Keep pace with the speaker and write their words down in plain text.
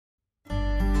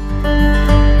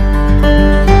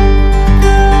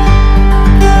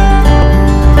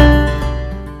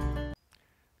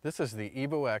This is the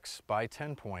EvoX by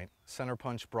TenPoint center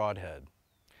punch broadhead.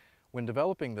 When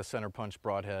developing the center punch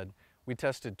broadhead, we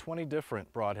tested 20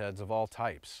 different broadheads of all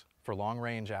types for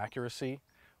long-range accuracy,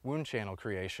 wound channel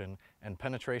creation, and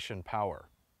penetration power.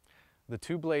 The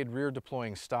two-blade rear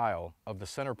deploying style of the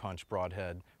center punch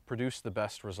broadhead produced the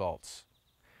best results.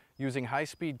 Using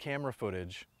high-speed camera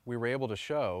footage, we were able to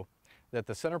show that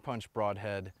the center punch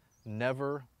broadhead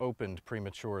never opened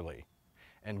prematurely,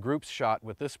 and groups shot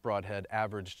with this broadhead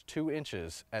averaged 2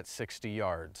 inches at 60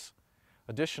 yards.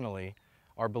 Additionally,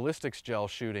 our ballistics gel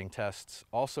shooting tests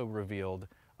also revealed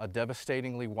a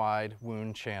devastatingly wide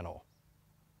wound channel.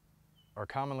 Are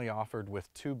commonly offered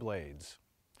with 2 blades.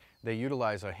 They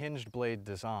utilize a hinged blade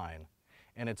design,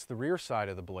 and it's the rear side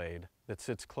of the blade that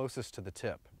sits closest to the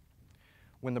tip.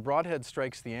 When the broadhead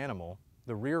strikes the animal,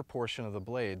 the rear portion of the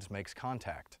blades makes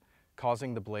contact,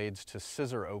 causing the blades to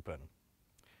scissor open.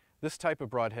 This type of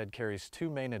broadhead carries 2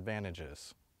 main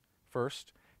advantages.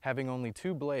 First, having only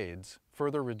 2 blades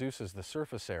further reduces the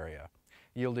surface area,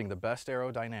 yielding the best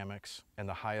aerodynamics and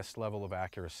the highest level of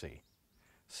accuracy.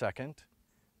 Second,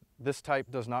 this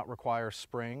type does not require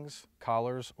springs,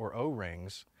 collars, or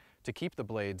O-rings to keep the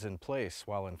blades in place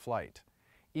while in flight,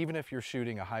 even if you're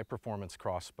shooting a high-performance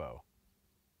crossbow,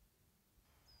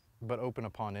 but open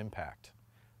upon impact.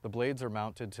 The blades are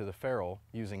mounted to the ferrule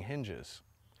using hinges.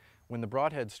 When the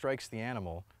broadhead strikes the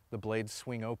animal, the blades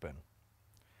swing open.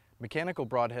 Mechanical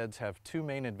broadheads have 2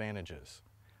 main advantages.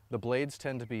 The blades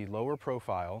tend to be lower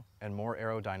profile and more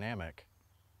aerodynamic,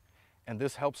 and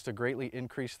this helps to greatly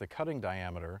increase the cutting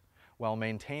diameter while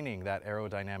maintaining that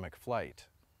aerodynamic flight.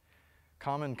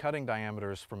 Common cutting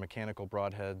diameters for mechanical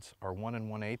broadheads are 1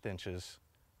 1/8 inches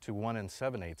to 1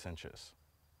 7/8 inches.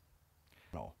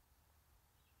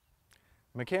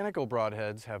 Mechanical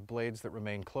broadheads have blades that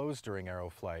remain closed during arrow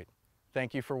flight.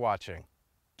 Thank you for watching.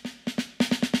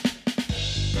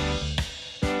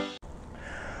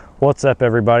 What's up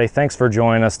everybody? Thanks for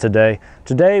joining us today.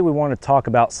 Today we want to talk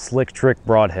about slick trick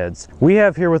broadheads. We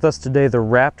have here with us today the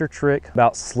RaptorTrick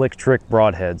about slick trick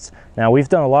broadheads. Now we've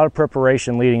done a lot of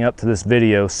preparation leading up to this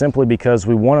video simply because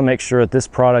we want to make sure that this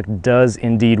product does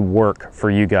indeed work for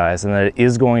you guys and that it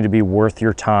is going to be worth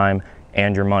your time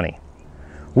and your money.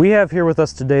 We have here with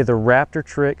us today the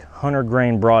RaptorTrick 100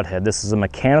 grain broadhead. This is a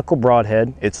mechanical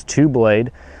broadhead. It's 2-blade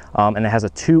and it has a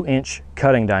 2-inch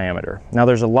cutting diameter. Now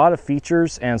there's a lot of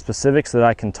features and specifics that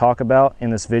I can talk about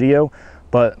in this video,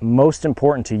 but most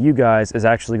important to you guys is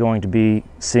actually going to be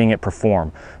seeing it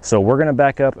perform. So we're going to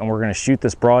back up and we're going to shoot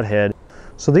this broadhead.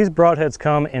 So these broadheads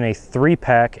come in a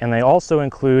 3-pack and they also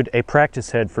include a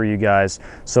practice head for you guys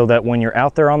so that when you're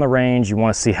out there on the range, you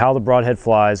want to see how the broadhead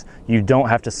flies, you don't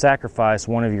have to sacrifice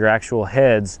one of your actual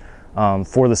heads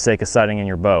for the sake of sighting in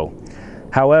your bow.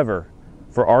 However,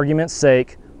 for argument's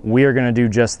sake, we are going to do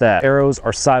just that. Arrows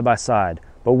are side by side,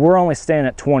 but we're only staying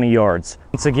at 20 yards.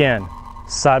 Once again,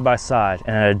 side by side,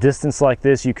 and at a distance like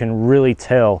this, you can really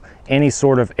tell any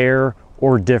sort of error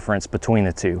or difference between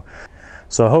the two.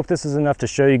 So I hope this is enough to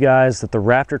show you guys that the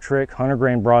RaptorTrick 100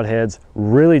 grain broadheads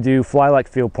really do fly like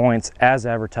field points as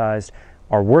advertised,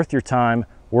 are worth your time,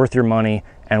 worth your money,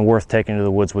 and worth taking to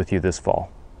the woods with you this fall.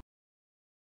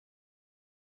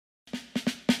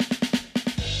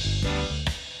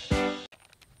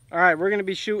 All right, we're going to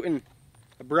be shooting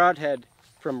a broadhead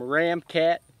from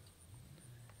Ramcat.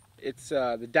 It's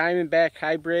the Diamondback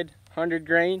Hybrid 100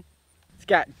 grain. It's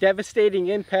got devastating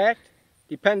impact,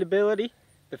 dependability.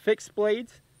 The fixed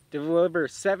blades deliver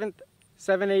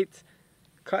 7/8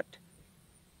 cut.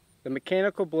 The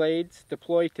mechanical blades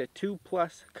deploy to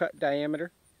 2+ cut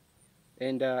diameter.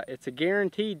 And it's a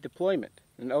guaranteed deployment.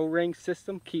 An O-ring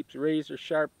system keeps razor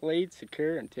sharp blades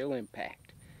secure until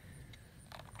impact.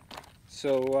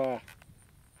 So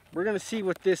we're going to see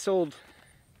what this old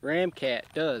Ramcat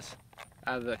does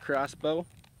out of the crossbow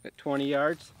at 20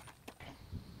 yards.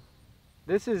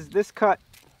 This cut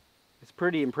is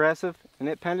pretty impressive, and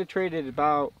it penetrated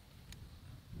about,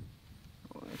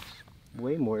 oh, it's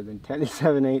way more than 10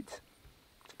 7/8.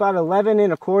 It's about 11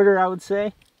 1/4, I would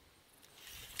say.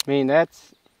 I mean, that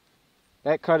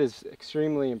cut is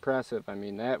extremely impressive. I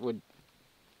mean, that would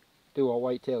do a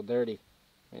whitetail dirty.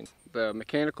 I mean, the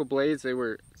mechanical blades, they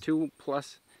were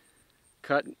 2+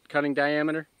 cutting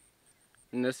diameter,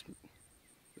 and this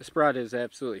broadhead is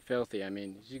absolutely filthy. I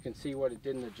mean, as you can see what it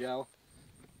did in the gel,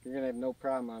 you're gonna have no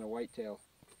problem on a whitetail.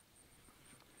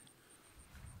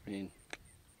 I mean,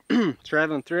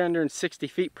 traveling 360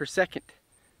 feet per second,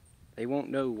 they won't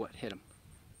know what hit them.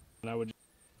 And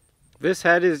this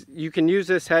head is, you can use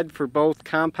this head for both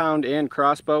compound and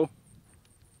crossbow.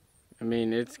 I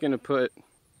mean, it's gonna put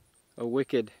a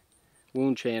wicked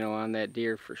wound channel on that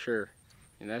deer for sure.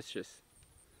 And that's just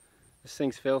This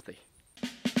thing's filthy.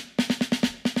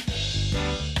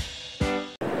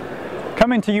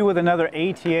 Coming to you with another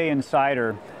ATA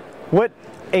Insider. What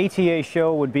ATA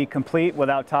show would be complete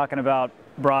without talking about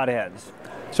broadheads?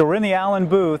 So we're in the Allen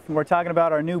booth and we're talking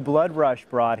about our new Bloodrush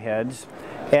broadheads.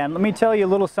 And let me tell you a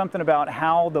little something about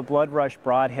how the Bloodrush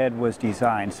broadhead was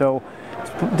designed. So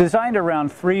it's designed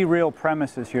around three real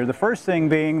premises here. The first thing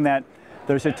being that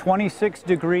there's a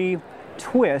 26-degree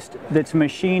twist that's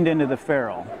machined into the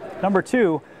ferrule. Number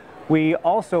two, we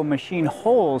also machine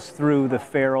holes through the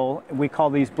ferrule. We call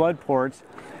these blood ports.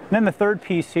 And then the third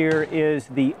piece here is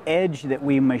the edge that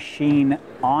we machine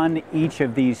on each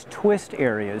of these twist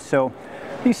areas. So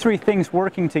these three things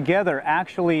working together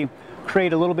actually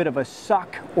create a little bit of a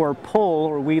suck or pull,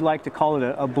 or we like to call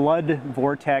it a blood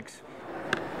vortex,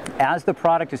 as the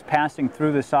product is passing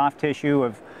through the soft tissue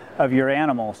of your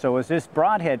animal. So as this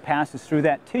broadhead passes through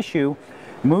that tissue,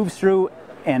 moves through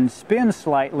and spins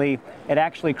slightly, it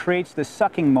actually creates the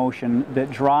sucking motion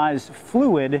that draws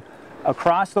fluid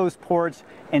across those ports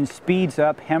and speeds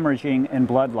up hemorrhaging and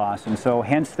blood loss. And so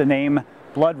hence the name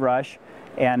Bloodrush,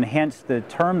 and hence the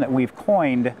term that we've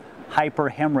coined,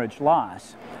 hyperhemorrhage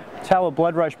loss. That's how a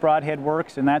Bloodrush broadhead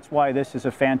works, and that's why this is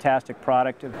a fantastic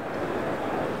product.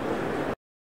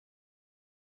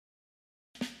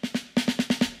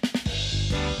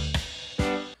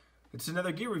 It's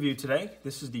another gear review today.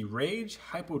 This is the Rage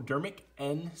Hypodermic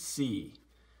NC.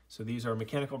 So these are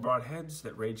mechanical broadheads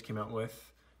that Rage came out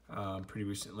with pretty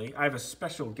recently. I have a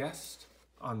special guest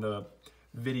on the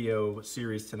video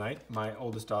series tonight, my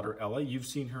oldest daughter Ella. You've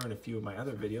seen her in a few of my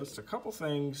other videos. There's a couple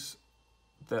things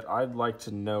that I'd like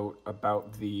to note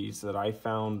about these that I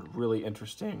found really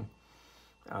interesting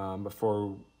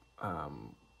before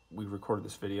we recorded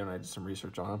this video, and I did some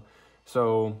research on them.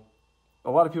 So a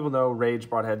lot of people know Rage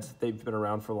broadheads. They've been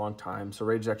around for a long time. So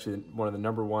Rage is actually one of the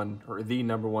number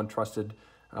one trusted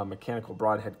mechanical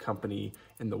broadhead company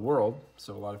in the world.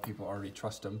 So a lot of people already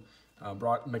trust them.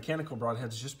 Mechanical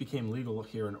broadheads just became legal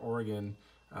here in Oregon,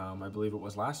 I believe it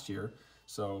was last year.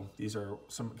 So these are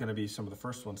going to be some of the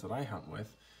first ones that I hunt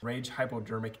with. Rage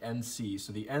Hypodermic NC.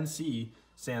 So the NC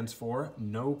stands for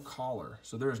no collar.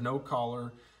 So there's no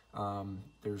collar,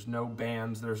 there's no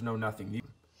bands, there's no nothing.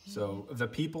 So the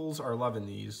peoples are loving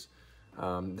these.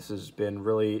 This has been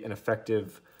really an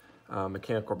effective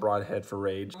mechanical broadhead for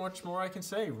Rage. Much more I can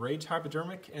say. Rage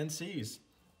Hypodermic NCs.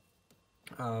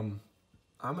 I'm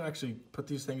gonna actually put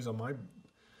these things on my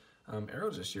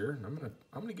arrows this year, and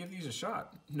I'm gonna give these a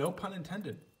shot. No pun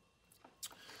intended.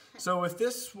 So if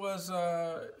this was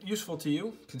useful to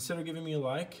you, consider giving me a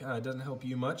like. It doesn't help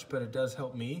you much, but it does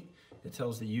help me. It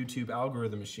tells the YouTube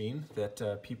algorithm machine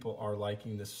that people are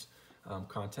liking this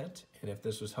content, and if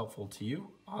this was helpful to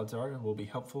you, odds are it will be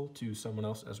helpful to someone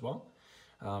else as well.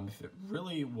 If it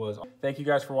really was. Thank you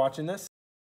guys for watching this.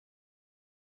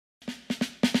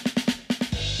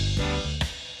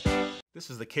 This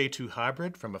is the K2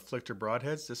 Hybrid from Afflictor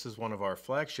Broadheads. This is one of our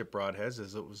flagship broadheads,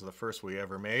 as it was the first we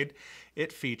ever made.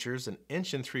 It features an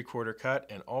 1 3/4 cut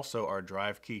and also our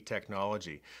drive key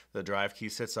technology. The drive key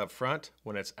sits up front.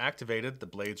 When it's activated, the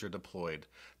blades are deployed.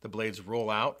 The blades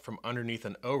roll out from underneath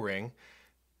an O-ring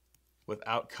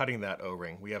without cutting that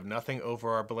O-ring. We have nothing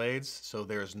over our blades, so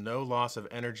there's no loss of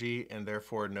energy and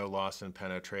therefore no loss in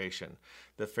penetration.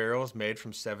 The ferrule is made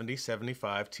from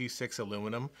 7075 T6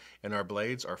 aluminum, and our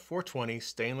blades are 420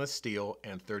 stainless steel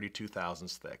and 32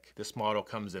 thousandths thick. This model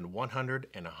comes in 100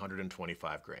 and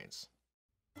 125 grains.